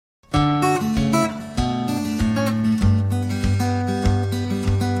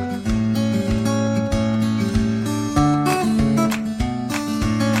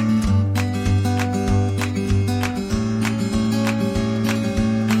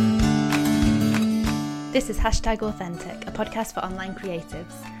This is #Authentic, a podcast for online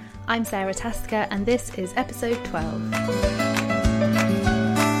creatives. I'm Sarah Tasker and this is episode 12.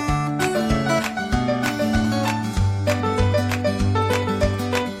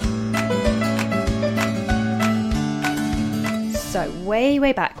 So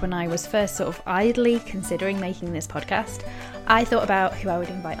way back when I was first sort of idly considering making this podcast, I thought about who I would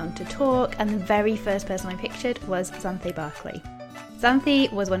invite on to talk, and the very first person I pictured was Xanthe Berkeley.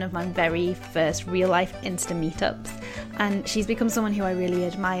 Xanthe was one of my very first real-life Insta meetups, and she's become someone who I really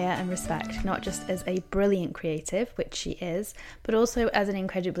admire and respect, not just as a brilliant creative, which she is, but also as an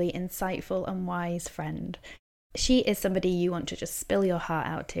incredibly insightful and wise friend. She is somebody you want to just spill your heart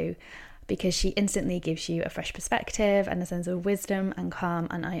out to, because she instantly gives you a fresh perspective and a sense of wisdom and calm,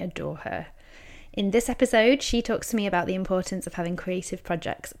 and I adore her. In this episode, she talks to me about the importance of having creative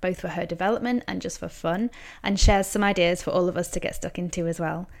projects, both for her development and just for fun, and shares some ideas for all of us to get stuck into as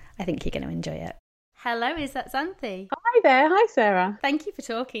well. I think you're going to enjoy it. Hello, is that Xanthe? Hi there. Hi, Sarah. Thank you for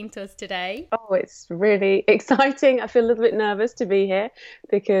talking to us today. Oh, it's really exciting. I feel a little bit nervous to be here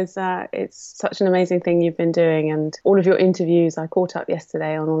because it's such an amazing thing you've been doing, and all of your interviews, I caught up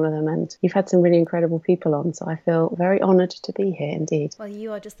yesterday on all of them, and you've had some really incredible people on, so I feel very honoured to be here indeed. Well,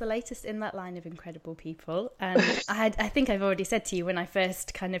 you are just the latest in that line of incredible people, and I think I've already said to you when I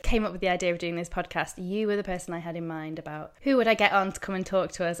first kind of came up with the idea of doing this podcast, you were the person I had in mind about who would I get on to come and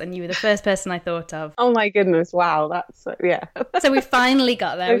talk to us, and you were the first person I thought of. Oh my goodness, wow, that's, yeah. So we finally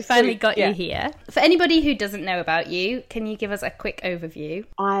got there, we finally got you here. For anybody who doesn't know about you, can you give us a quick overview?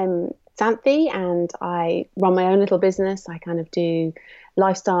 I'm Xanthe and I run my own little business. I kind of do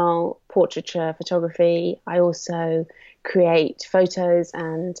lifestyle portraiture photography. I also create photos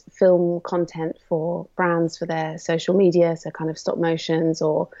and film content for brands for their social media, so kind of stop motions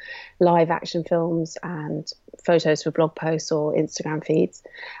or live action films and photos for blog posts or Instagram feeds.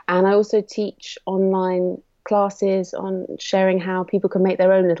 And I also teach online classes on sharing how people can make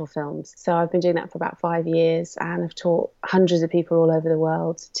their own little films. So I've been doing that for about 5 years and have taught hundreds of people all over the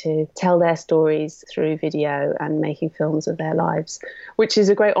world to tell their stories through video and making films of their lives, which is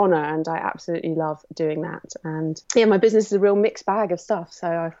a great honour, and I absolutely love doing that. And yeah, my business is a real mixed bag of stuff, so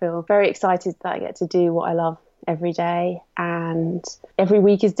I feel very excited that I get to do what I love every day, and every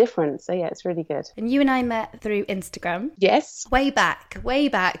week is different, so yeah, it's really good. And you and I met through Instagram. Yes. Way back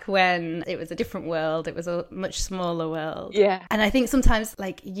when it was a different world, it was a much smaller world. Yeah. And I think sometimes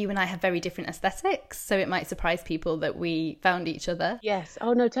like you and I have very different aesthetics, so it might surprise people that we found each other. Yes.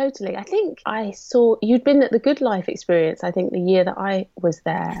 Oh no, totally. I think I saw you'd been at the Good Life experience, I think the year that I was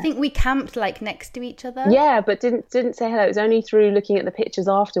there. I think we camped like next to each other. Yeah, but didn't say hello. It was only through looking at the pictures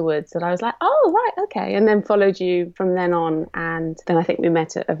afterwards that I was like, oh right, okay, and then followed you from then on, and then I think we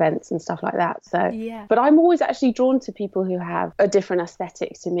met at events and stuff like that. So yeah, but I'm always actually drawn to people who have a different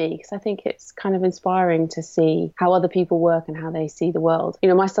aesthetic to me, because I think it's kind of inspiring to see how other people work and how they see the world. You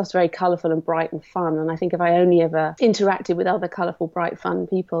know, my stuff's very colourful and bright and fun, and I think if I only ever interacted with other colourful, bright, fun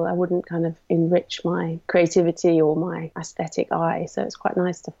people, I wouldn't kind of enrich my creativity or my aesthetic eye. So it's quite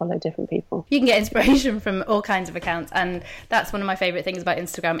nice to follow different people. You can get inspiration from all kinds of accounts, and that's one of my favourite things about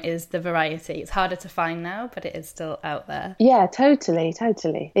Instagram is the variety. It's harder to find now, but it is still out there. Yeah, totally.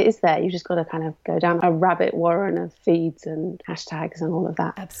 It is there. You've just got to kind of go down a rabbit warren of feeds and hashtags and all of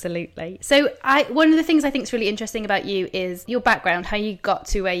that. Absolutely. So one of the things I think is really interesting about you is your background, how you got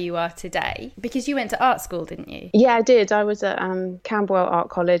to where you are today, because you went to art school, didn't you? Yeah, I did. I was at Camberwell Art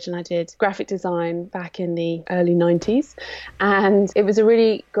College and I did graphic design back in the early 90s, and it was a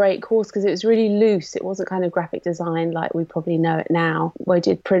really great course because it was really loose. It wasn't kind of graphic design like we probably know it now. We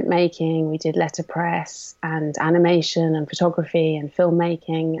did printmaking, we did letterpress and animation and photography and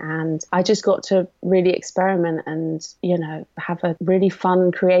filmmaking, and I just got to really experiment and, you know, have a really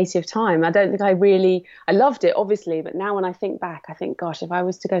fun creative time. I don't think I loved it obviously, but now when I think back, I think, gosh, if I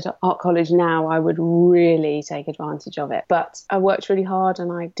was to go to art college now, I would really take advantage of it. But I worked really hard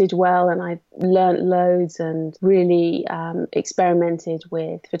and I did well, and I learnt loads and really experimented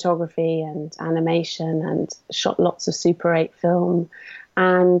with photography and animation and shot lots of Super 8 film.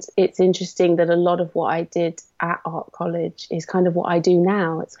 And it's interesting that a lot of what I did at art college is kind of what I do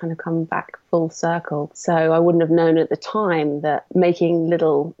now. It's kind of come back full circle. So I wouldn't have known at the time that making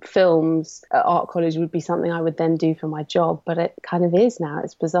little films at art college would be something I would then do for my job, but it kind of is now.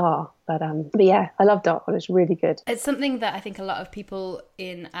 It's bizarre. But yeah, I loved art college, really good. It's something that I think a lot of people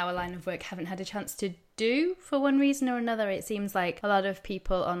in our line of work haven't had a chance to do for one reason or another. It seems like a lot of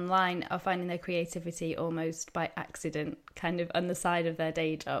people online are finding their creativity almost by accident, kind of on the side of their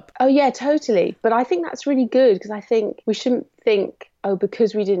day job. Oh yeah, totally. But I think that's really good, because I think we shouldn't think oh,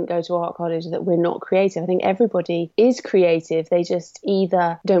 because we didn't go to art college that we're not creative. I think everybody is creative. They just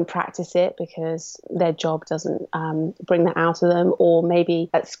either don't practice it because their job doesn't bring that out of them, or maybe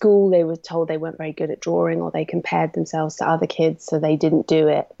at school they were told they weren't very good at drawing, or they compared themselves to other kids so they didn't do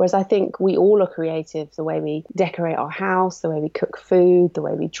it. Whereas I think we all are creative, the way we decorate our house, the way we cook food, the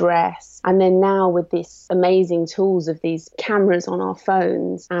way we dress. And then now with this amazing tools of these cameras on our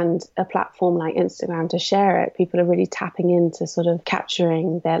phones and a platform like Instagram to share it, people are really tapping into sort of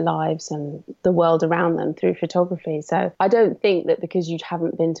capturing their lives and the world around them through photography. So I don't think that because you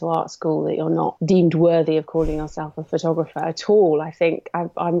haven't been to art school that you're not deemed worthy of calling yourself a photographer at all. I think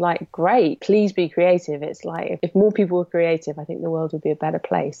I'm like, great, please be creative. It's like if more people were creative, I think the world would be a better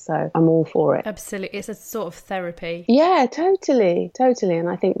place. So I'm all for it. Absolutely. It's a sort of therapy. Yeah, totally. And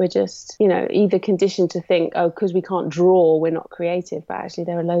I think we're just, either conditioned to think, oh, because we can't draw, we're not creative. But actually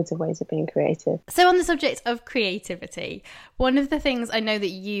there are loads of ways of being creative. So on the subject of creativity, one of the things I know that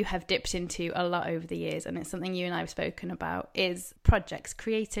you have dipped into a lot over the years, and it's something you and I have spoken about, is projects,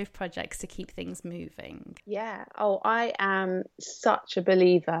 creative projects to keep things moving. Yeah. Oh, I am such a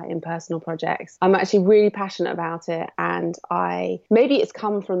believer in personal projects. I'm actually really passionate about it. And maybe it's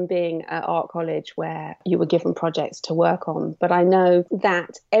come from being at art college where you were given projects to work on. But I know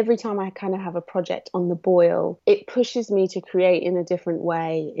that every time I kind of have a project on the boil, it pushes me to create in a different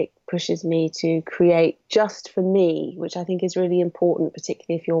way. It pushes me to create just for me, which I think is really important,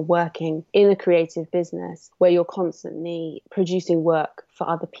 particularly if you're working in a creative business where you're constantly producing work for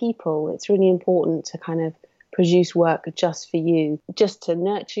other people. It's really important to kind of produce work just for you, just to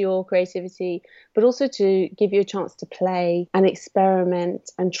nurture your creativity, but also to give you a chance to play and experiment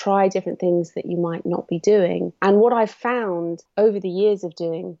and try different things that you might not be doing. And what I've found over the years of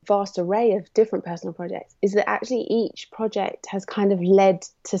doing a vast array of different personal projects is that actually each project has kind of led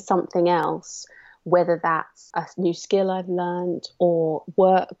to something else, whether that's a new skill I've learned or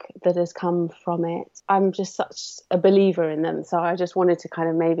work that has come from it. I'm just such a believer in them. So I just wanted to kind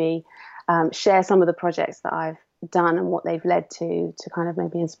of maybe share some of the projects that I've done and what they've led to kind of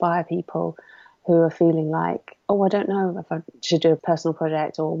maybe inspire people who are feeling like, oh, I don't know if I should do a personal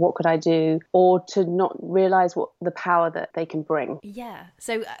project, or what could I do, or to not realise what the power that they can bring. Yeah,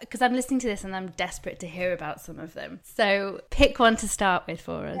 so because I'm listening to this and I'm desperate to hear about some of them. So pick one to start with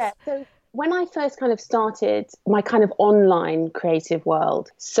for us. Yeah, so when I first kind of started my kind of online creative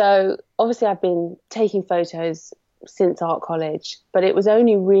world, so obviously I've been taking photos since art college, but it was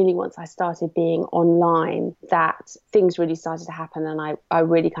only really once I started being online that things really started to happen, and I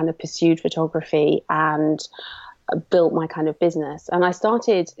really kind of pursued photography and built my kind of business. And I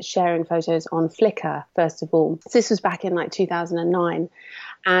started sharing photos on Flickr, first of all. This was back in like 2009.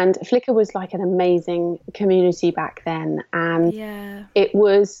 And Flickr was like an amazing community back then. And it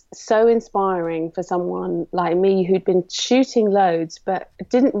was so inspiring for someone like me who'd been shooting loads, but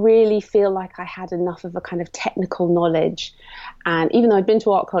didn't really feel like I had enough of a kind of technical knowledge. And even though I'd been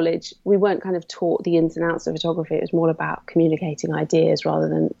to art college, we weren't kind of taught the ins and outs of photography. It was more about communicating ideas rather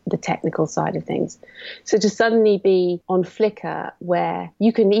than the technical side of things. So to suddenly be on Flickr, where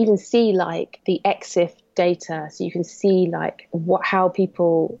you can even see like the EXIF data, so you can see like how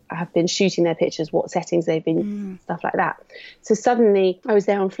people have been shooting their pictures, what settings they've been, stuff like that. So suddenly I was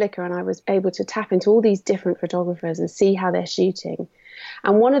there on Flickr and I was able to tap into all these different photographers and see how they're shooting.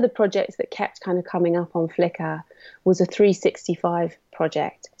 And one of the projects that kept kind of coming up on Flickr was a 365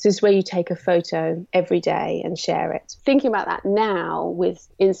 project. So this is where you take a photo every day and share it. Thinking about that now with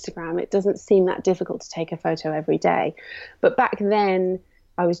Instagram, it doesn't seem that difficult to take a photo every day. But back then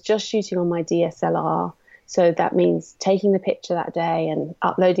I was just shooting on my DSLR. So that means taking the picture that day and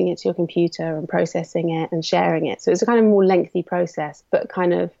uploading it to your computer and processing it and sharing it. So it's a kind of more lengthy process, but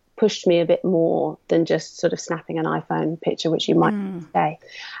kind of pushed me a bit more than just sort of snapping an iPhone picture, which you might say.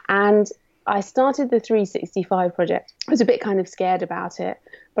 And I started the 365 project. I was a bit kind of scared about it,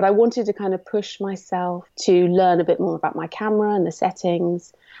 but I wanted to kind of push myself to learn a bit more about my camera and the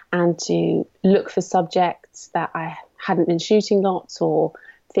settings, and to look for subjects that I hadn't been shooting lots, or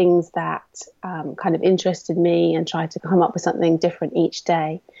things that kind of interested me, and try to come up with something different each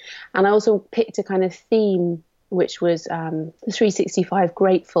day. And I also picked a kind of theme, which was the 365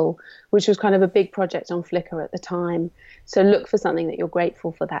 Grateful, which was kind of a big project on Flickr at the time. So look for something that you're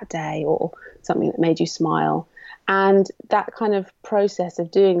grateful for that day, or something that made you smile. And that kind of process of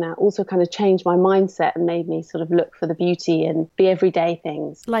doing that also kind of changed my mindset and made me sort of look for the beauty in the everyday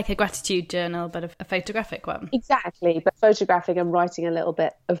things. Like a gratitude journal, but a photographic one. Exactly, but photographic and writing a little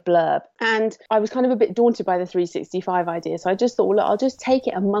bit of blurb. And I was kind of a bit daunted by the 365 idea. So I just thought, well, look, I'll just take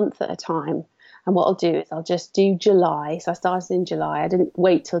it a month at a time. And what I'll do is I'll just do July. So I started in July. I didn't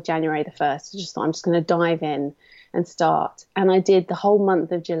wait till January the 1st. I just thought I'm just going to dive in and start. And I did the whole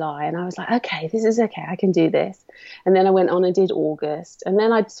month of July, and I was like, okay, this is okay, I can do this. And then I went on and did August. And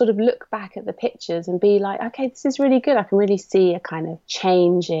then I'd sort of look back at the pictures and be like, okay, this is really good. I can really see a kind of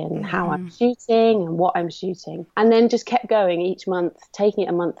change in how I'm shooting and what I'm shooting. And then just kept going each month, taking it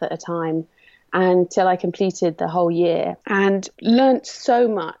a month at a time, until I completed the whole year, and learnt so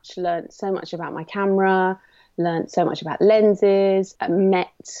much about my camera, learnt so much about lenses,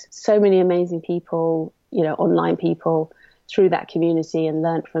 met so many amazing people, online people through that community, and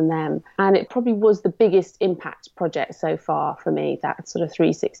learnt from them. And it probably was the biggest impact project so far for me, that sort of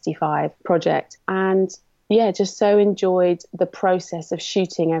 365 project. And yeah, just so enjoyed the process of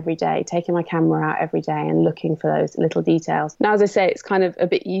shooting every day, taking my camera out every day and looking for those little details. Now, as I say, it's kind of a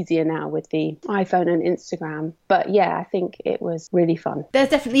bit easier now with the iPhone and Instagram. But yeah, I think it was really fun. There's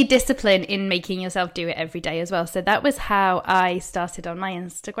definitely discipline in making yourself do it every day as well. So that was how I started on my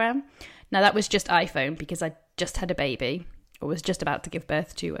Instagram. Now, that was just iPhone because I just had a baby, or was just about to give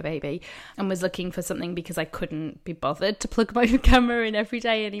birth to a baby, and was looking for something because I couldn't be bothered to plug my camera in every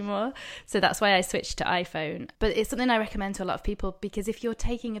day anymore. So that's why I switched to iPhone. But it's something I recommend to a lot of people, because if you're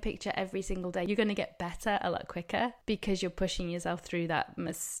taking a picture every single day, you're going to get better a lot quicker because you're pushing yourself through that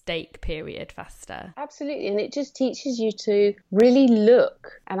mistake period faster. Absolutely. And it just teaches you to really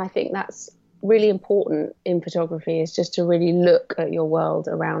look. And I think that's really important in photography, is just to really look at your world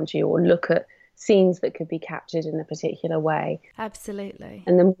around you, or look at scenes that could be captured in a particular way. Absolutely.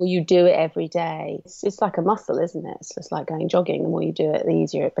 And the more you do it every day, it's like a muscle, isn't it? It's just like going jogging. The more you do it, the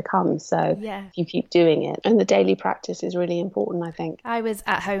easier it becomes. So yeah, you keep doing it. And the daily practice is really important, I think. I was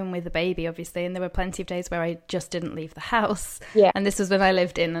at home with the baby, obviously, and there were plenty of days where I just didn't leave the house. Yeah. And this was when I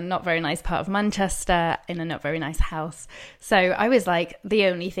lived in a not very nice part of Manchester, in a not very nice house. So I was like, the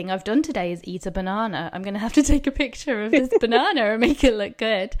only thing I've done today is eat a banana. I'm going to have to take a picture of this banana and make it look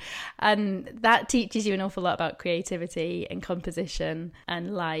good. And that teaches you an awful lot about creativity and composition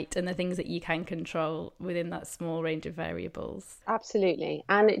and light and the things that you can control within that small range of variables. Absolutely.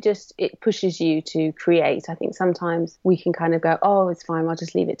 And it pushes you to create. I think sometimes we can kind of go, oh, it's fine, I'll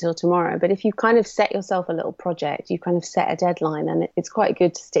just leave it till tomorrow. But if you kind of set yourself a little project, you kind of set a deadline, and it's quite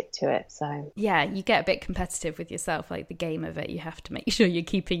good to stick to it. So yeah, you get a bit competitive with yourself, like the game of it. You have to make sure you're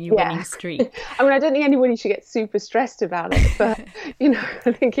keeping your winning streak. I mean, I don't think anybody should get super stressed about it, but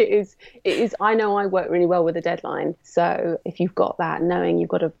I think it is. I know I work really well with a deadline. So if you've got that, knowing you've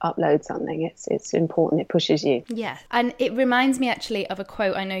got to upload something, it's important. It pushes you. Yeah. And it reminds me actually of a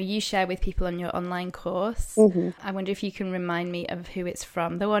quote I know you share with people on your online course. I wonder if you can remind me of who it's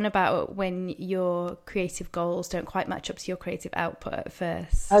from. The one about when your creative goals don't quite match up to your creative output at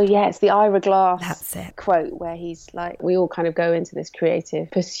first. Oh yeah, it's the Ira Glass That's it. quote, where he's like, we all kind of go into this creative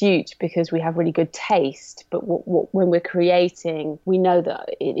pursuit because we have really good taste, but when we're creating, we know that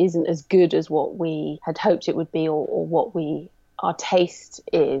it isn't as good as what we had hoped it would be, or what our taste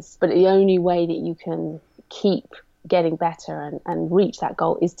is. But the only way that you can keep getting better and reach that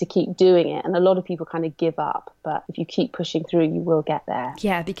goal is to keep doing it. And a lot of people kind of give up, but if you keep pushing through, you will get there.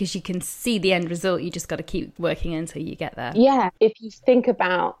 Yeah, because you can see the end result. You just got to keep working until you get there. Yeah, if you think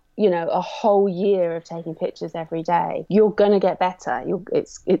about a whole year of taking pictures every day, you're going to get better.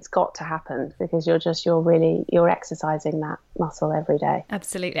 It's got to happen, because you're exercising that muscle every day.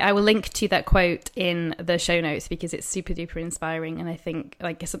 Absolutely. I will link to that quote in the show notes because it's super duper inspiring, and I think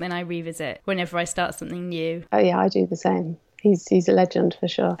like it's something I revisit whenever I start something new. Oh yeah, I do the same. He's a legend for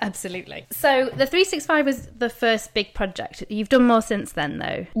sure. Absolutely. So the 365 was the first big project. You've done more since then,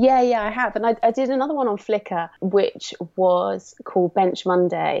 though. Yeah, I have. And I did another one on Flickr, which was called Bench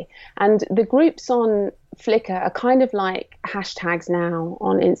Monday. And the groups on Flickr are kind of like hashtags now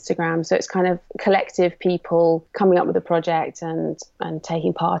on Instagram. So it's kind of collective people coming up with a project and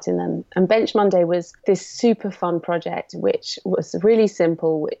taking part in them. And Bench Monday was this super fun project, which was really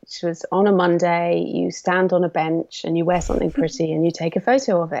simple, which was on a Monday, you stand on a bench and you wear something pretty and you take a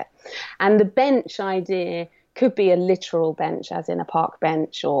photo of it. And the bench idea could be a literal bench, as in a park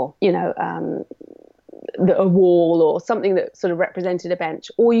bench, or, a wall or something that sort of represented a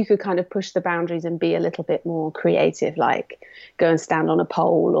bench, or you could kind of push the boundaries and be a little bit more creative, like go and stand on a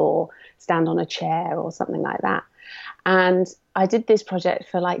pole or stand on a chair or something like that. And I did this project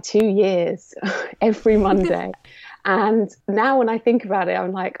for like 2 years, every Monday. And now when I think about it,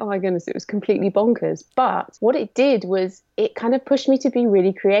 I'm like, oh my goodness, it was completely bonkers. But what it did was it kind of pushed me to be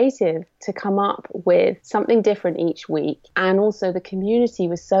really creative, to come up with something different each week. And also the community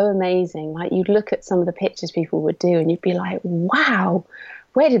was so amazing. Like you'd look at some of the pictures people would do and you'd be like, wow,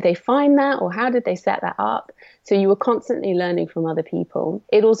 where did they find that, or how did they set that up? So you were constantly learning from other people.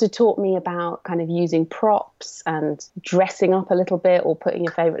 It also taught me about kind of using props and dressing up a little bit, or putting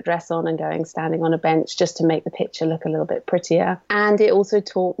your favorite dress on and standing on a bench just to make the picture look a little bit prettier. And it also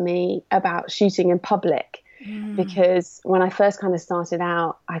taught me about shooting in public. Because when I first kind of started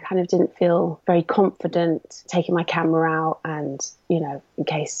out, I kind of didn't feel very confident taking my camera out and, in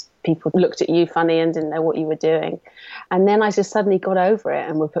case people looked at you funny and didn't know what you were doing. And then I just suddenly got over it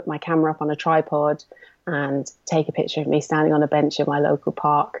and would put my camera up on a tripod and take a picture of me standing on a bench in my local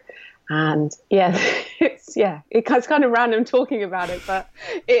park. And it's kind of random talking about it, but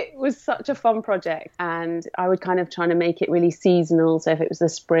it was such a fun project. And I would kind of try to make it really seasonal. So if it was the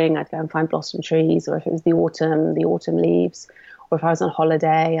spring, I'd go and find blossom trees, or if it was the autumn leaves. Or if I was on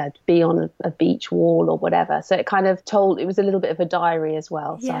holiday, I'd be on a beach wall or whatever. So it kind of it was a little bit of a diary as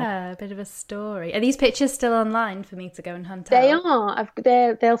well. Yeah, a bit of a story. Are these pictures still online for me to go and hunt They out? are.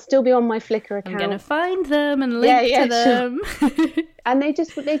 They'll still be on my Flickr account. I'm going to find them and link to them. Sure. And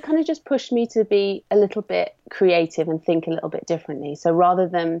they kind of just pushed me to be a little bit creative and think a little bit differently. So rather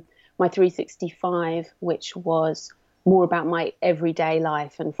than my 365, which was more about my everyday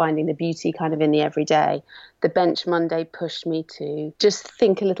life and finding the beauty kind of in the everyday, the Bench Monday pushed me to just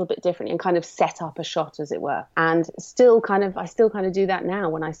think a little bit differently and kind of set up a shot, as it were. And I still kind of do that now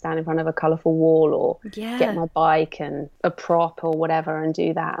when I stand in front of a colourful wall, or get my bike and a prop or whatever and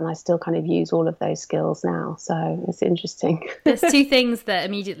do that. And I still kind of use all of those skills now. So it's interesting. There's two things that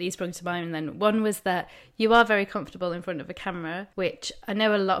immediately sprung to mind. And then one was that you are very comfortable in front of a camera, which I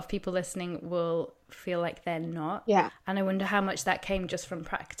know a lot of people listening will feel like they're not. Yeah. And I wonder how much that came just from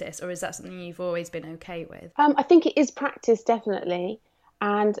practice, or is that something you've always been okay with? I think it is practice, definitely.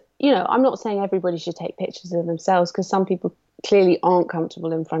 And, I'm not saying everybody should take pictures of themselves, because some people clearly aren't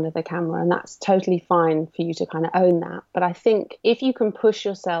comfortable in front of the camera, and that's totally fine for you to kind of own that. But I think if you can push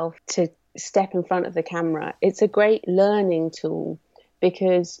yourself to step in front of the camera, it's a great learning tool,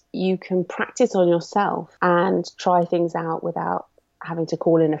 because you can practice on yourself and try things out without having to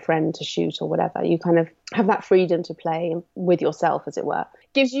call in a friend to shoot or whatever. You kind of have that freedom to play with yourself, as it were.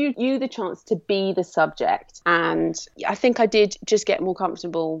 Gives you the chance to be the subject. And I think I did just get more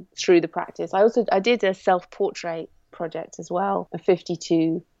comfortable through the practice. I did a self-portrait project as well, a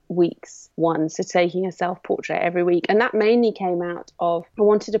 52 weeks one, so taking a self-portrait every week. And that mainly came out of, I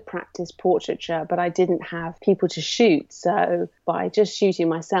wanted to practice portraiture, but I didn't have people to shoot. So by just shooting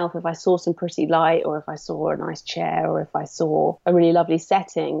myself, if I saw some pretty light, or if I saw a nice chair, or if I saw a really lovely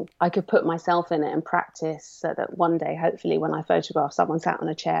setting, I could put myself in it and practice, so that one day, hopefully, when I photograph someone sat on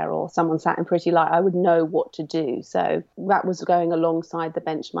a chair or someone sat in pretty light, I would know what to do. So that was going alongside the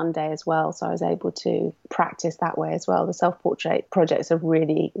Bench Monday as well. So I was able to practice that way as well. The self-portrait projects are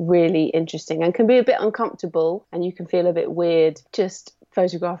really, really interesting and can be a bit uncomfortable, and you can feel a bit weird just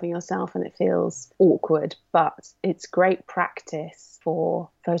photographing yourself, and it feels awkward, but it's great practice for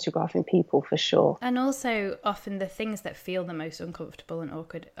photographing people, for sure. And also often the things that feel the most uncomfortable and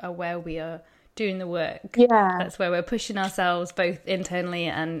awkward are where we are doing the work. Yeah. That's where we're pushing ourselves, both internally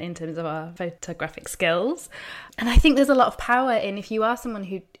and in terms of our photographic skills. And I think there's a lot of power in, if you are someone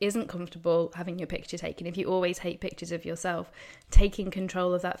who isn't comfortable having your picture taken, if you always hate pictures of yourself, taking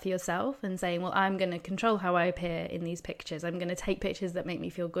control of that for yourself and saying, well, I'm going to control how I appear in these pictures. I'm going to take pictures that make me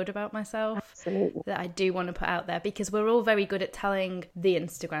feel good about myself. Absolutely. That I do want to put out there, because we're all very good at telling the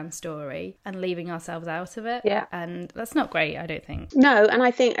Instagram story and leaving ourselves out of it. Yeah. And that's not great, I don't think. No, and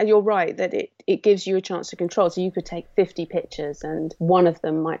I think you're right that it gives you a chance to control. So you could take 50 pictures and one of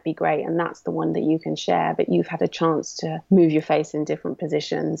them might be great, and that's the one that you can share, but you've had a chance to move your face in different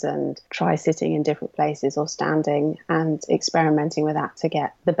positions and try sitting in different places or standing and experimenting with that to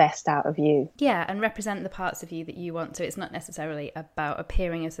get the best out of you. Yeah, and represent the parts of you that you want. So it's not necessarily about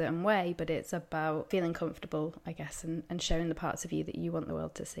appearing a certain way, but it's about feeling comfortable, I guess, and showing the parts of you that you want the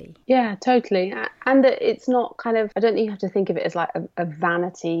world to see. Yeah, totally. And that it's not kind of, I don't think you have to think of it as like a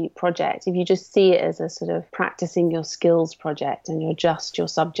vanity project. If you just see it as a sort of practicing your skills project, and you're just your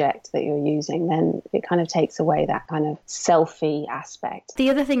subject that you're using, then it kind of takes away that kind of selfie aspect.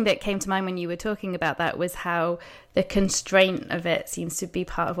 The other thing that came to mind when you were talking about that was how the constraint of it seems to be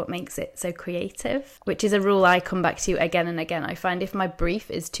part of what makes it so creative, which is a rule I come back to again and again. I find if my brief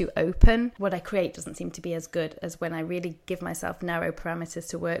is too open, what I create doesn't seem to be as good as when I really give myself narrow parameters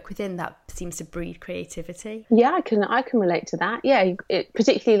to work within. That seems to breathe valued creativity. Yeah, I can relate to that. Yeah,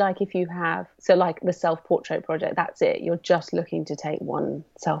 particularly like if you have, so like the self-portrait project, that's it. You're just looking to take one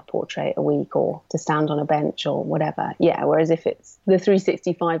self-portrait a week or to stand on a bench or whatever. Yeah, whereas if it's the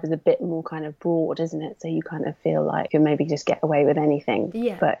 365 is a bit more kind of broad, isn't it? So you kind of feel like you can maybe just get away with anything.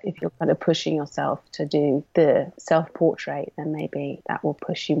 Yeah. But if you're kind of pushing yourself to do the self-portrait, then maybe that will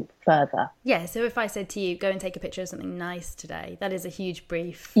push you further. Yeah, so if I said to you, go and take a picture of something nice today, that is a huge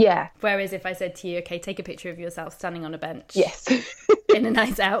brief. Yeah. Whereas if I said to you, okay, take a picture of yourself standing on a bench. Yes. in a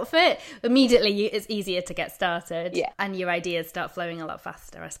nice outfit, immediately it's easier to get started. Yeah. And your ideas start flowing a lot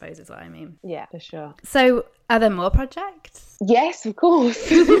faster, I suppose is what I mean. Yeah, for sure. So are there more projects? Yes, of course.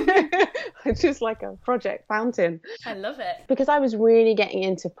 It's just like a project fountain. I love it. Because I was really getting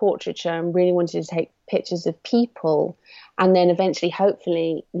into portraiture and really wanted to take pictures of people and then eventually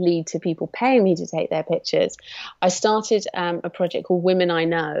hopefully lead to people paying me to take their pictures. I started a project called Women I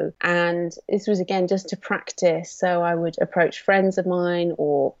Know, and this was again just to practice. So I would approach friends of mine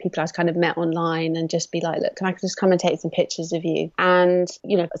or people I was kind of met online and just be like, look, can I just come and take some pictures of you? And,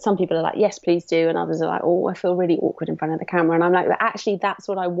 you know, some people are like, yes, please do. And others are like, oh, I feel really awkward in front of the camera. And I'm like, actually, that's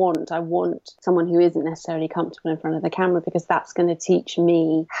what I want. I want someone who isn't necessarily comfortable in front of the camera, because that's going to teach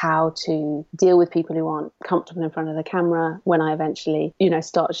me how to deal with people who aren't comfortable in front of the camera when I eventually, you know,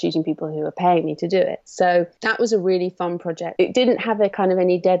 start shooting people who are paying me to do it. So that was a really fun project. It didn't have a kind of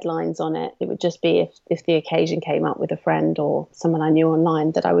any deadlines on it. It would just be if the occasion came up with a friend or someone I knew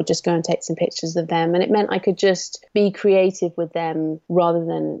online, that I would just go and take some pictures of them. And it meant I could just be creative with them rather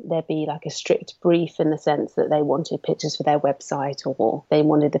than there be like a strict brief in the sense that they wanted pictures for their website or they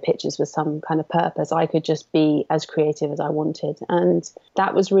wanted the pictures for some kind of purpose. I could just be as creative as I wanted. And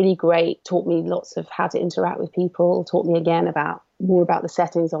that was really great. Taught me lots of how to interact with people, taught me again more about the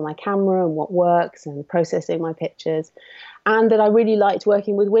settings on my camera and what works and processing my pictures. And that I really liked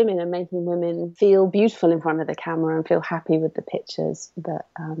working with women and making women feel beautiful in front of the camera and feel happy with the pictures that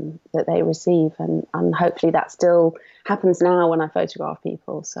they receive. And hopefully that still happens now when I photograph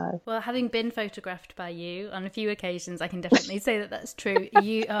people. So, well, having been photographed by you on a few occasions, I can definitely say that that's true.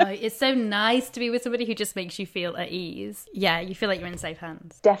 It's so nice to be with somebody who just makes you feel at ease. Yeah, you feel like you're in safe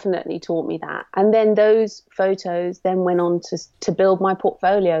hands. Definitely taught me that. And then those photos then went on to build my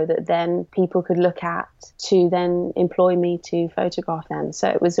portfolio that then people could look at to then employ me to photograph them. So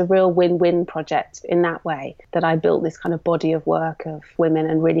it was a real win-win project in that way, that I built this kind of body of work of women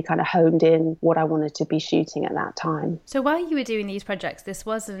and really kind of honed in what I wanted to be shooting at that time. So while you were doing these projects, this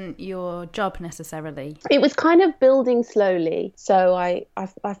wasn't your job necessarily? It was kind of building slowly. So I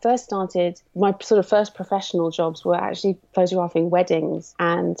first started, my sort of first professional jobs were actually photographing weddings,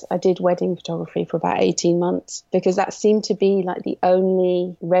 and I did wedding photography for about 18 months because that seemed to be like the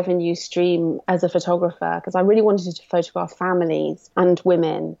only revenue stream as a photographer, because I really wanted to photograph families and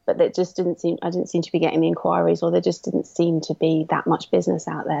women, but I didn't seem to be getting the inquiries, or there just didn't seem to be that much business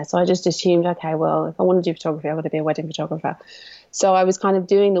out there. So I just assumed, okay, well, if I want to do photography, I've got to be a wedding photographer. So I was kind of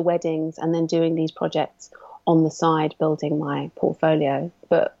doing the weddings and then doing these projects on the side, building my portfolio.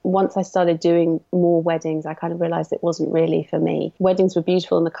 But once I started doing more weddings, I kind of realized it wasn't really for me. Weddings were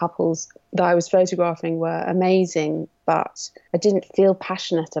beautiful and the couples that I was photographing were amazing, but I didn't feel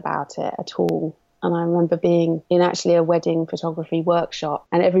passionate about it at all. And I remember being in actually a wedding photography workshop,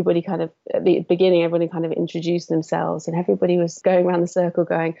 and everybody kind of, at the beginning, everybody kind of introduced themselves, and everybody was going around the circle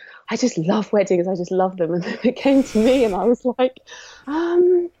going, I just love weddings, I just love them. And then it came to me and I was like,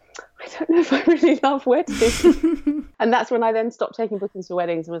 I don't know if I really love weddings. And that's when I then stopped taking bookings for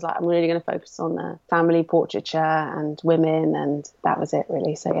weddings and was like, I'm really going to focus on the family portraiture and women, and that was it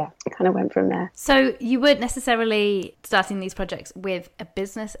really. So yeah, it kind of went from there. So you weren't necessarily starting these projects with a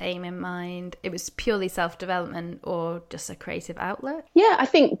business aim in mind. It was purely self-development or just a creative outlet? Yeah, I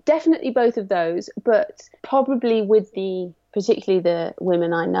think definitely both of those, but probably with particularly the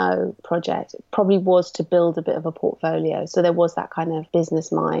Women I Know project, probably was to build a bit of a portfolio. So there was that kind of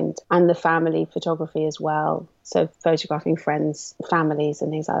business mind, and the family photography as well. So photographing friends, families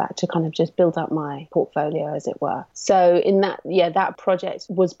and things like that to kind of just build up my portfolio, as it were. So in that project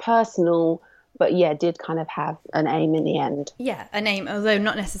was personal, but yeah, did kind of have an aim in the end. Yeah, an aim, although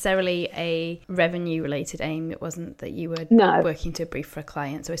not necessarily a revenue-related aim. It wasn't that you were working to brief for a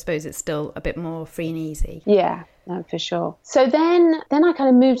client. So I suppose it's still a bit more free and easy. Yeah, no, for sure. So then I kind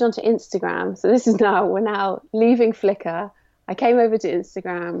of moved on to Instagram. So we're now leaving Flickr. I came over to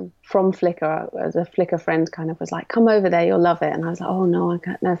Instagram from Flickr, as a Flickr friend kind of was like, come over there, you'll love it. And I was like, oh no, I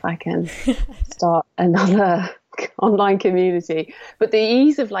don't know if I can start another online community. But the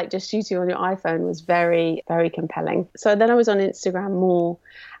ease of like just shooting on your iPhone was very, very compelling. So then I was on Instagram more,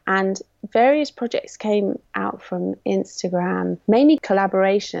 And various projects came out from Instagram, mainly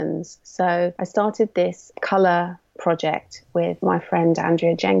collaborations. So I started this colour project with my friend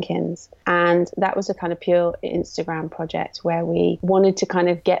Andrea Jenkins, and that was a kind of pure Instagram project where we wanted to kind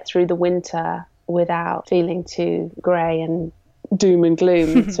of get through the winter without feeling too grey and doom and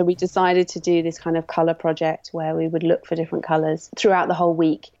gloom. So we decided to do this kind of colour project where we would look for different colours throughout the whole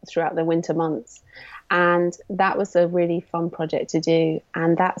week, throughout the winter months. And that was a really fun project to do.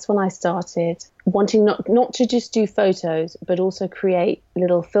 And that's when I started wanting not to just do photos, but also create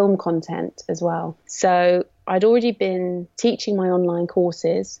little film content as well. So I'd already been teaching my online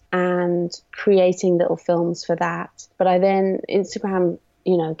courses and creating little films for that. But Instagram,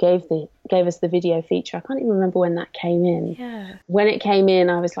 gave us the video feature. I can't even remember when that came in. Yeah. When it came in,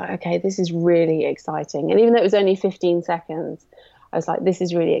 I was like, okay, this is really exciting. And even though it was only 15 seconds, I was like, this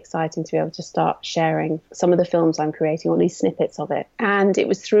is really exciting to be able to start sharing some of the films I'm creating, or at least snippets of it. And it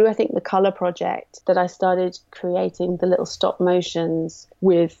was through, I think, the colour project that I started creating the little stop motions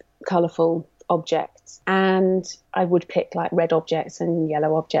with colourful objects. And I would pick like red objects and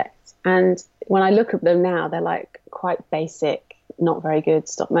yellow objects. And when I look at them now, they're like quite basic, not very good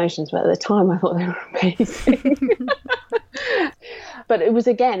stop motions. But at the time, I thought they were amazing. But it was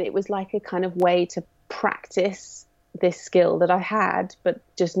like a kind of way to practice this skill that I had, but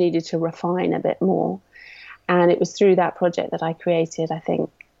just needed to refine a bit more. And it was through that project that I created, I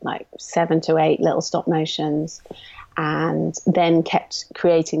think, like 7 to 8 little stop motions, and then kept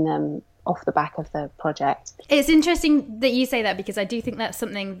creating them off the back of the project. It's interesting that you say that, because I do think that's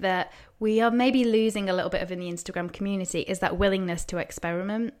something that we are maybe losing a little bit of in the Instagram community, is that willingness to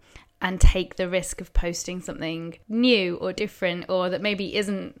experiment and take the risk of posting something new or different, or that maybe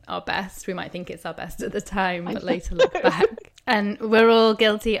isn't our best. We might think it's our best at the time, but later look back. And we're all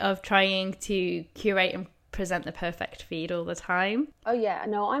guilty of trying to curate and present the perfect feed all the time. Oh yeah,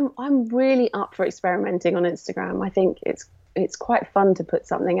 no, I'm really up for experimenting on Instagram. I think it's quite fun to put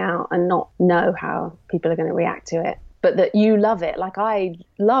something out and not know how people are going to react to it, but that you love it. Like, I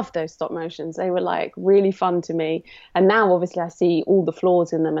loved those stop motions. They were like really fun to me. And now obviously I see all the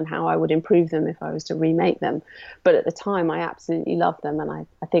flaws in them and how I would improve them if I was to remake them. But at the time I absolutely loved them. And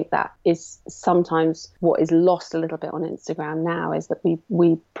I think that is sometimes what is lost a little bit on Instagram now, is that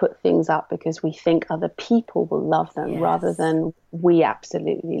we put things up because we think other people will love them, yes, rather than we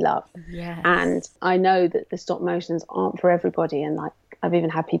absolutely love. Yes. And I know that the stop motions aren't for everybody. And like, I've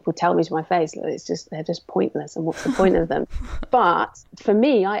even had people tell me to my face, look, they're just pointless, and what's the point of them? But for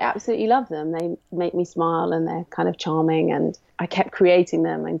me, I absolutely love them. They make me smile and they're kind of charming, and I kept creating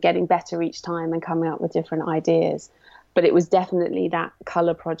them and getting better each time and coming up with different ideas. But it was definitely that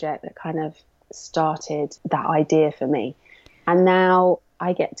colour project that kind of started that idea for me. And now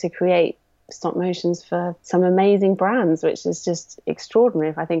I get to create stop motions for some amazing brands, which is just extraordinary.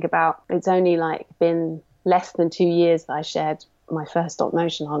 If I think about, it's only like been less than 2 years that I shared my first stop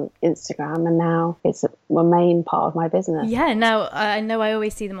motion on Instagram, and now it's a main part of my business. Yeah, now I know I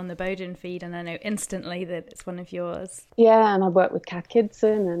always see them on the Bowden feed, and I know instantly that it's one of yours. Yeah, and I've worked with Kath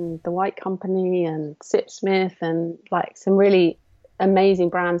Kidson and The White Company and Sip Smith, and like some really amazing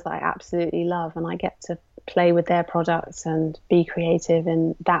brands that I absolutely love, and I get to play with their products and be creative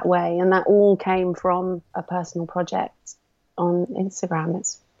in that way. And that all came from a personal project on Instagram.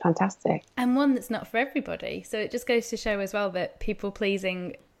 It's fantastic. And one that's not for everybody. So it just goes to show as well that people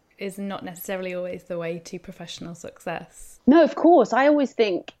pleasing is not necessarily always the way to professional success. No, of course. I always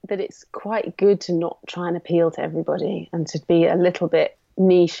think that it's quite good to not try and appeal to everybody and to be a little bit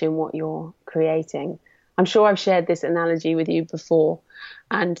niche in what you're creating. I'm sure I've shared this analogy with you before,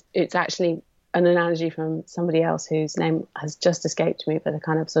 and it's actually an analogy from somebody else whose name has just escaped me, but a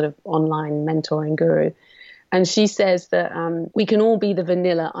kind of sort of online mentoring guru. And she says that we can all be the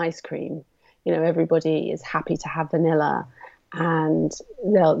vanilla ice cream. You know, everybody is happy to have vanilla, and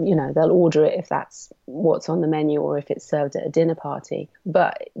they'll order it if that's what's on the menu or if it's served at a dinner party.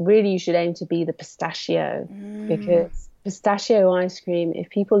 But really, you should aim to be the pistachio, because pistachio ice cream, if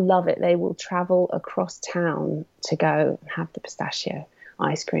people love it, they will travel across town to go and have the pistachio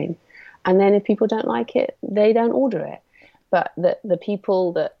ice cream. And then if people don't like it, they don't order it. But the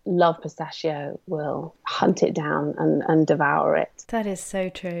people that love pistachio will hunt it down and devour it. That is so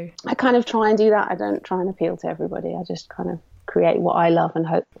true. I kind of try and do that. I don't try and appeal to everybody. I just kind of create what I love and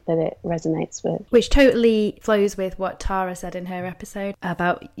hope that it resonates with. Which totally flows with what Tara said in her episode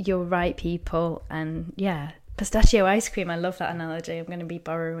about your right people. And yeah, pistachio ice cream. I love that analogy. I'm going to be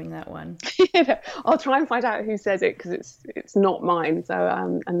borrowing that one. I'll try and find out who says it, because it's not mine. So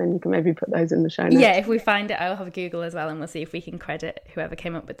and then you can maybe put those in the show notes. Yeah, if we find it, I'll have a Google as well, and we'll see if we can credit whoever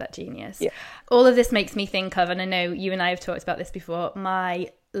came up with that genius. Yeah. All of this makes me think of, and I know you and I have talked about this before, my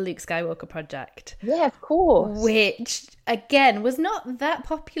Luke Skywalker project. Yeah, of course. Which, again, was not that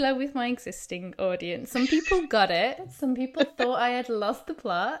popular with my existing audience. Some people got it. Some people thought I had lost the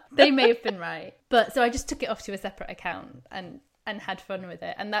plot. They may have been right. But so I just took it off to a separate account and had fun with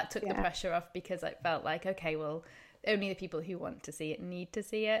it. And that took the pressure off, because I felt like, okay, well, only the people who want to see it need to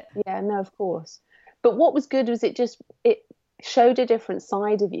see it. Yeah, no, of course. But what was good was it showed a different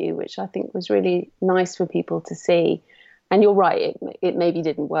side of you, which I think was really nice for people to see. And you're right, it maybe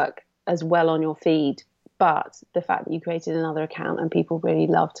didn't work as well on your feed, but the fact that you created another account and people really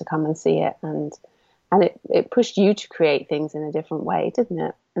loved to come and see it, and it pushed you to create things in a different way, didn't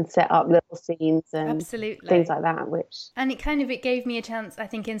it? And set up little scenes and Absolutely. things like that. And it gave me a chance. I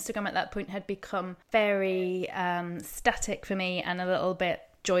think Instagram at that point had become very static for me and a little bit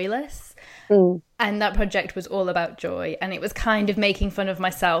joyless. And that project was all about joy, and it was kind of making fun of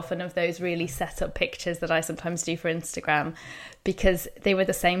myself and of those really set up pictures that I sometimes do for Instagram, because they were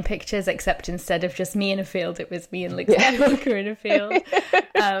the same pictures, except instead of just me in a field, it was me and Luke Skywalker in a field.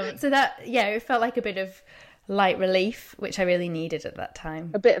 So that, it felt like a bit of light relief, which I really needed at that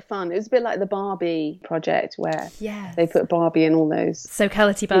time. A bit of fun. It was a bit like the Barbie project, where they put Barbie in all those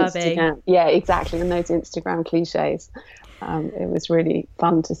So-callity Barbie. Yeah, exactly, and those Instagram cliches. It was really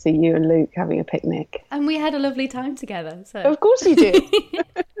fun to see you and Luke having a picnic. And we had a lovely time together. So. Of course you did.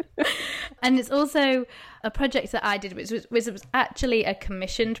 And it's also a project that I did, which was actually a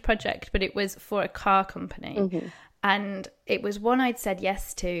commissioned project, but it was for a car company. Mm-hmm. And it was one I'd said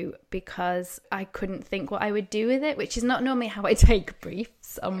yes to because I couldn't think what I would do with it, which is not normally how I take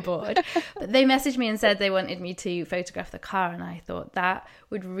briefs on board. But they messaged me and said they wanted me to photograph the car, and I thought that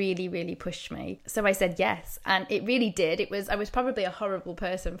would really, really push me. So I said yes, and it really did. I was probably a horrible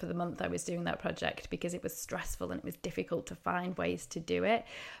person for the month I was doing that project, because it was stressful and it was difficult to find ways to do it.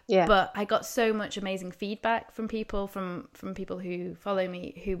 Yeah. But I got so much amazing feedback from people, from people who follow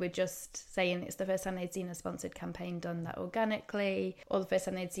me, who were just saying it's the first time they'd seen a sponsored campaign done that organically, or the first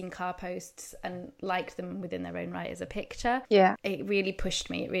time they'd seen car posts and liked them within their own right as a picture. Yeah. It really pushed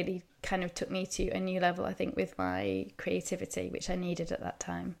me. It really kind of took me to a new level, I think, with my creativity, which I needed at that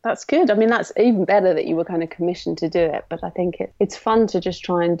time. That's good. I mean, that's even better that you were kind of commissioned to do it. But I think it's fun to just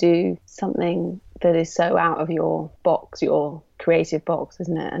try and do something that is so out of your box, your creative box,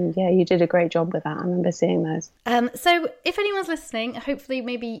 isn't it? And yeah, you did a great job with that. I remember seeing those. So if anyone's listening, hopefully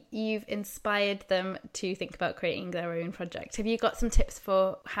maybe you've inspired them to think about creating their own project. Have you got some tips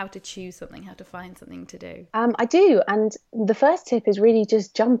for how to choose something, how to find something to do? I do. And the first tip is really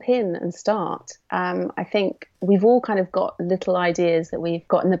just jump in and start. I think we've all kind of got little ideas that we've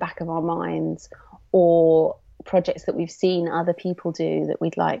got in the back of our minds, or projects that we've seen other people do that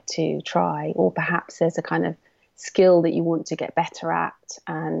we'd like to try, or perhaps there's a kind of skill that you want to get better at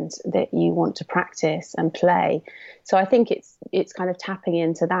and that you want to practice and play. So I think it's kind of tapping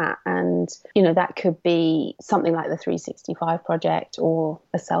into that, and that could be something like the 365 project, or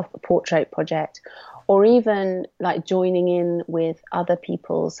a self-portrait project, or even like joining in with other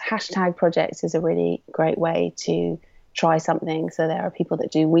people's hashtag projects is a really great way to try something. So there are people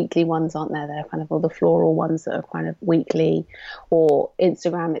that do weekly ones, aren't there? They're kind of all the floral ones that are kind of weekly, or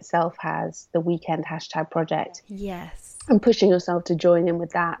Instagram itself has the weekend hashtag project. Yes. And pushing yourself to join in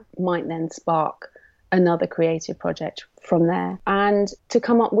with that might then spark another creative project from there. And to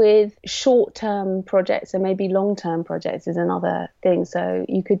come up with short-term projects and maybe long-term projects is another thing. So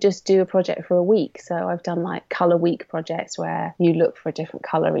you could just do a project for a week. So I've done like colour week projects where you look for a different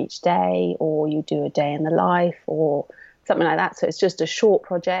colour each day, or you do a day in the life, or something like that. So it's just a short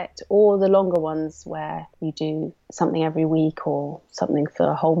project, or the longer ones where you do something every week or something for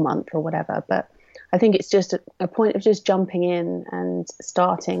a whole month or whatever. But I think it's just a point of just jumping in and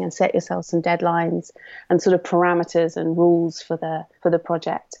starting, and set yourself some deadlines and sort of parameters and rules for the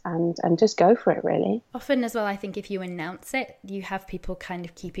project, and just go for it, really. Often as well, I think if you announce it, you have people kind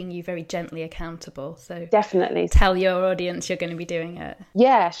of keeping you very gently accountable. So definitely tell your audience you're going to be doing it.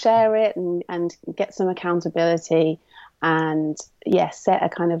 Yeah, share it and get some accountability. And set a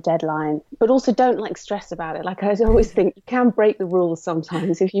kind of deadline, but also don't stress about it. Like I always think, you can break the rules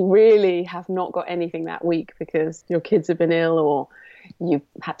sometimes if you really have not got anything that week because your kids have been ill, or you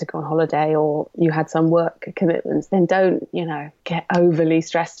had to go on holiday, or you had some work commitments. Then don't, get overly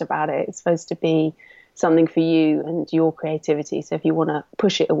stressed about it. It's supposed to be something for you and your creativity. So if you want to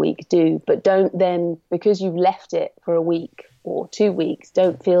push it a week, do, but don't then, because you've left it for a week or 2 weeks,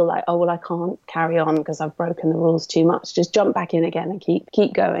 don't feel like, oh, well, I can't carry on because I've broken the rules too much. Just jump back in again and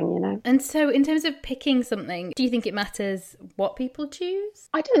keep going, And so in terms of picking something, do you think it matters what people choose?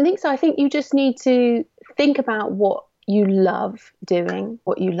 I don't think so. I think you just need to think about what you love doing,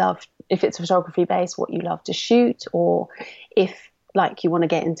 what you love, if it's photography based, what you love to shoot, or if like you want to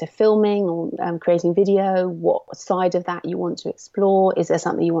get into filming or creating video, what side of that you want to explore. Is there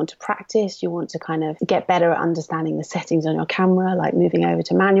something you want to practice? You want to kind of get better at understanding the settings on your camera, like moving over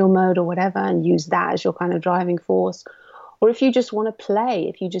to manual mode or whatever, and use that as your kind of driving force. Or if you just want to play,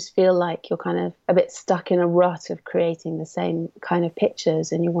 if you just feel like you're kind of a bit stuck in a rut of creating the same kind of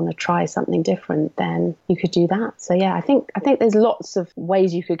pictures and you want to try something different, then you could do that. So yeah, I think there's lots of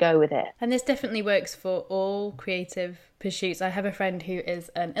ways you could go with it. And this definitely works for all creative pursuits. I have a friend who is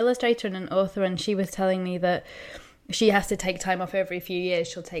an illustrator and an author, and she was telling me that she has to take time off every few years.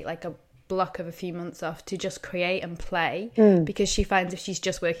 She'll take like a block of a few months off to just create and play, because she finds if she's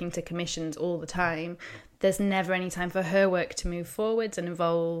just working to commissions all the time, there's never any time for her work to move forwards and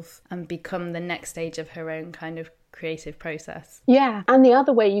evolve and become the next stage of her own kind of creative process. Yeah, and the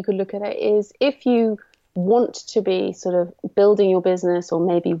other way you could look at it is if you want to be sort of building your business or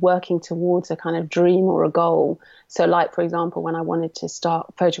maybe working towards a kind of dream or a goal. So like, for example, when I wanted to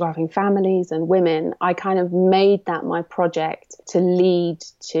start photographing families and women, I kind of made that my project to lead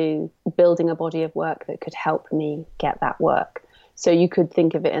to building a body of work that could help me get that work. So you could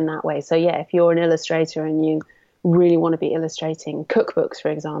think of it in that way. So yeah, if you're an illustrator and you really want to be illustrating cookbooks, for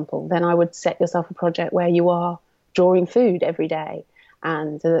example, then I would set yourself a project where you are drawing food every day,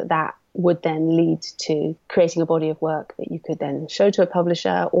 and that would then lead to creating a body of work that you could then show to a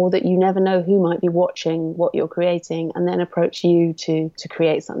publisher, or that you never know who might be watching what you're creating and then approach you to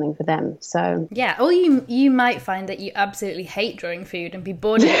create something for them. So yeah, or you might find that you absolutely hate drawing food and be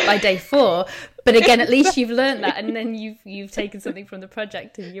bored of it by day 4. But again, at least you've learned that, and then you've taken something from the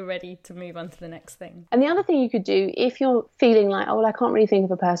project and you're ready to move on to the next thing. And the other thing you could do, if you're feeling like, oh, well, I can't really think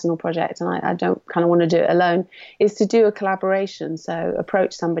of a personal project and I don't kind of want to do it alone, is to do a collaboration. So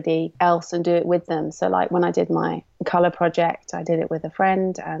approach somebody else and do it with them. So like when I did my colour project, I did it with a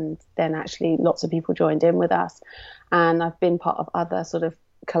friend, and then actually lots of people joined in with us. And I've been part of other sort of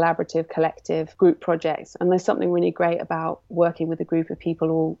collaborative, collective group projects, and there's something really great about working with a group of people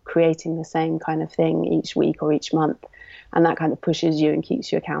all creating the same kind of thing each week or each month, and that kind of pushes you and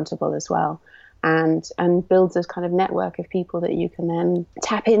keeps you accountable as well, and builds this kind of network of people that you can then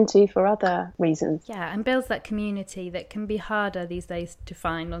tap into for other reasons. Yeah, and builds that community that can be harder these days to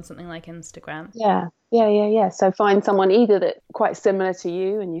find on something like Instagram. Yeah. So find someone either that's quite similar to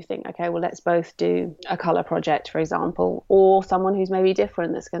you and you think, okay, well, let's both do a colour project, for example, or someone who's maybe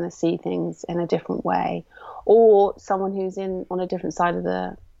different that's going to see things in a different way, or someone who's on a different side of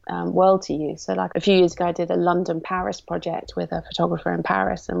the world to you. So like a few years ago, I did a London-Paris project with a photographer in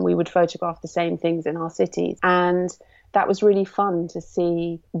Paris, and we would photograph the same things in our cities. And that was really fun to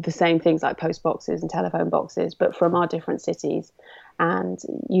see the same things like post boxes and telephone boxes, but from our different cities. And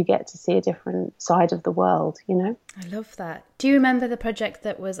you get to see a different side of the world, you know? I love that. Do you remember the project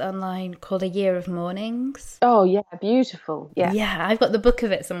that was online called A Year of Mornings? Oh, yeah, beautiful. Yeah. Yeah, I've got the book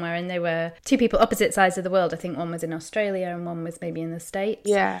of it somewhere, and they were two people opposite sides of the world. I think one was in Australia and one was maybe in the States.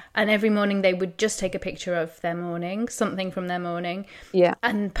 Yeah. And every morning they would just take a picture of their morning, something from their morning,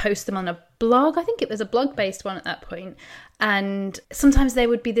 and post them on a blog. I think it was a blog-based one at that point. And sometimes there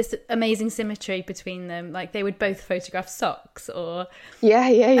would be this amazing symmetry between them, like they would both photograph socks, or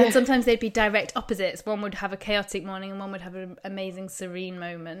and sometimes they'd be direct opposites. One would have a chaotic morning and one would have an amazing serene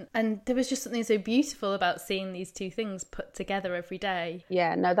moment, and there was just something so beautiful about seeing these two things put together every day.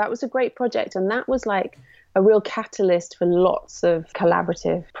 Yeah, no, that was a great project, and that was like a real catalyst for lots of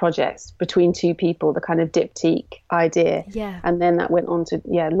collaborative projects between two people, the kind of diptyque idea. Yeah. And then that went on to,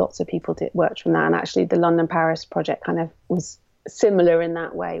 lots of people worked from that. And actually the London-Paris project kind of was similar in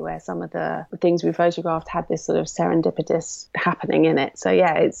that way, where some of the things we photographed had this sort of serendipitous happening in it. So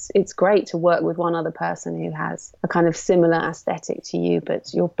yeah, it's great to work with one other person who has a kind of similar aesthetic to you,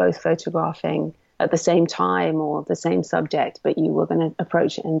 but you're both photographing at the same time or the same subject, but you were going to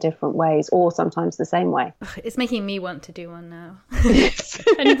approach it in different ways, or sometimes the same way. It's making me want to do one now. If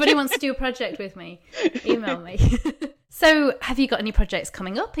anybody wants to do a project with me, email me. So have you got any projects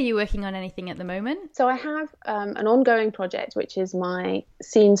coming up? Are you working on anything at the moment? So I have an ongoing project, which is my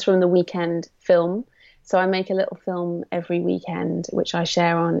Scenes from the Weekend film. So I make a little film every weekend, which I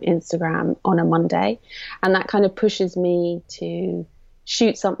share on Instagram on a Monday. And that kind of pushes me to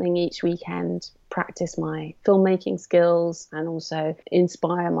shoot something each weekend, practice my filmmaking skills, and also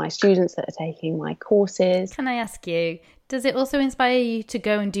inspire my students that are taking my courses. Can I ask you, does it also inspire you to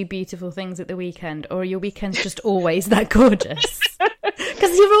go and do beautiful things at the weekend, or are your weekends just always that gorgeous?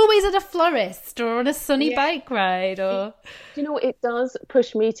 Because you're always at a florist or on a sunny bike ride, or... You know, it does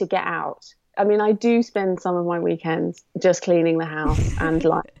push me to get out. I mean, I do spend some of my weekends just cleaning the house and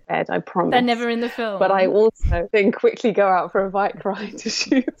lying in bed, I promise. They're never in the film. But I also then quickly go out for a bike ride to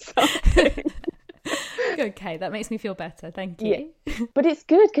shoot something. Okay, that makes me feel better. Thank you. Yeah. But it's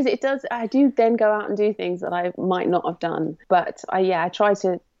good because I do then go out and do things that I might not have done. But I try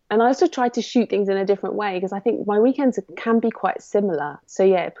to, and I also try to shoot things in a different way because I think my weekends can be quite similar. So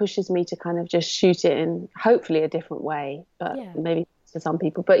yeah, it pushes me to kind of just shoot it in hopefully a different way, but maybe for some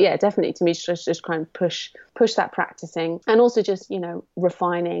people. But yeah, definitely to me, just try and push that practicing, and also just,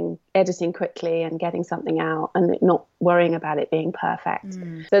 refining, editing quickly and getting something out and not worrying about it being perfect.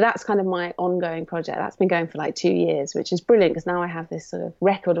 So that's kind of my ongoing project. That's been going for like 2 years, which is brilliant because now I have this sort of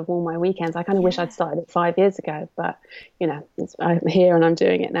record of all my weekends. I kind of wish I'd started it 5 years ago, but I'm here and I'm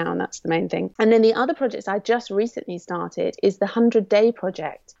doing it now, and that's the main thing. And then the other projects I just recently started is the 100-day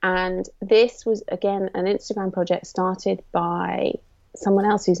project. And this was, again, an Instagram project started by someone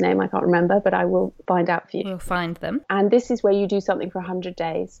else whose name I can't remember, but I will find out for you. We'll find them. And this is where you do something for 100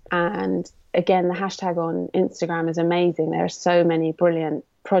 days. And again, the hashtag on Instagram is amazing. There are so many brilliant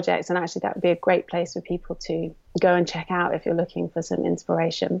projects, and actually that would be a great place for people to go and check out if you're looking for some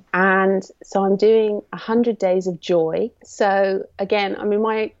inspiration. And so I'm doing 100 days of joy. So again, I mean,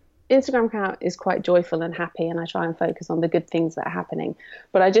 my Instagram account is quite joyful and happy, and I try and focus on the good things that are happening.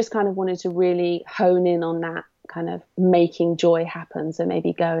 But I just kind of wanted to really hone in on that kind of making joy happen. So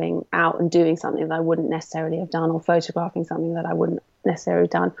maybe going out and doing something that I wouldn't necessarily have done, or photographing something that I wouldn't necessarily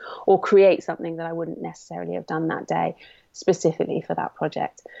have done, or create something that I wouldn't necessarily have done that day specifically for that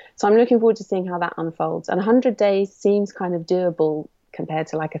project. So I'm looking forward to seeing how that unfolds. And 100 days seems kind of doable compared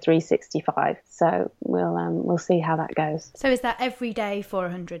to like a 365. So we'll see how that goes. So is that every day for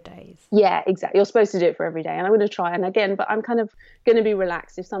 100 days? Yeah, exactly. You're supposed to do it for every day. And I'm going to try. And again, but I'm kind of going to be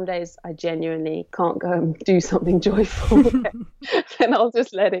relaxed. If some days I genuinely can't go and do something joyful, then I'll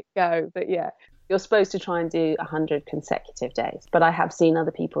just let it go. But yeah, you're supposed to try and do 100 consecutive days. But I have seen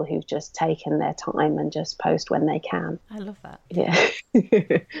other people who've just taken their time and just post when they can. I love that. Yeah.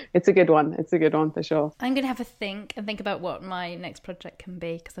 It's a good one. It's a good one for sure. I'm going to have a think about what my next project can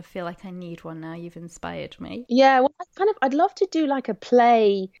be, because I feel like I need one now. You've inspired me. Yeah, well, I'd love to do like a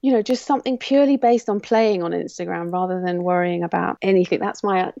play, just something purely based on playing on Instagram rather than worrying about anything. That's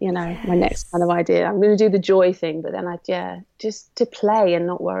my, my next kind of idea. I'm going to do the joy thing, but then just to play and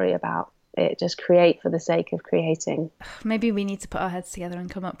not worry about it, just create for the sake of creating. Maybe we need to put our heads together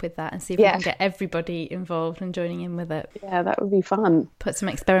and come up with that and see if we can get everybody involved and joining in with it. Yeah, that would be fun. Put some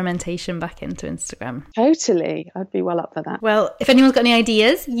experimentation back into Instagram. Totally. I'd be well up for that. Well, if anyone's got any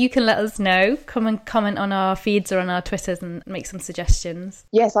ideas, you can let us know. Come and comment on our feeds or on our Twitters and make some suggestions.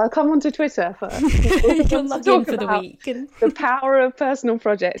 Yes, I'll come onto Twitter first. You'll log in for the week. The power of personal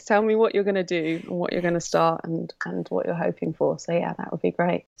projects. Tell me what you're going to do and what you're going to start and what you're hoping for. So yeah, that would be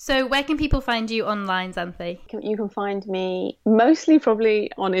great. So where can people find you online, Xanthe? You can find me mostly probably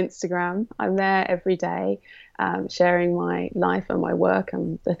on Instagram. I'm there every day, sharing my life and my work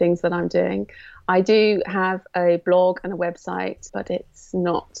and the things that I'm doing. I do have a blog and a website, but it's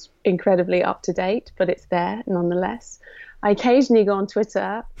not incredibly up to date, but it's there nonetheless. I occasionally go on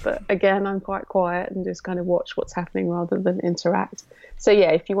Twitter, but again, I'm quite quiet and just kind of watch what's happening rather than interact. So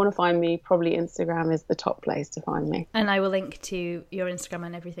yeah, if you want to find me, probably Instagram is the top place to find me. And I will link to your Instagram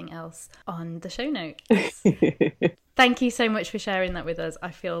and everything else on the show notes. Thank you so much for sharing that with us.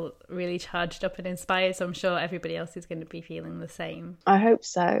 I feel really charged up and inspired, so I'm sure everybody else is going to be feeling the same. I hope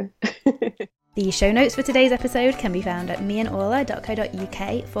so. The show notes for today's episode can be found at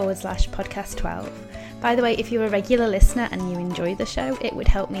meandorla.co.uk/podcast 12. By the way, if you're a regular listener and you enjoy the show, it would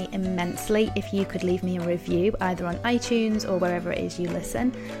help me immensely if you could leave me a review either on iTunes or wherever it is you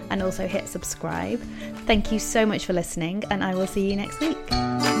listen, and also hit subscribe. Thank you so much for listening, and I will see you next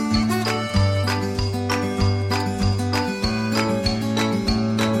week.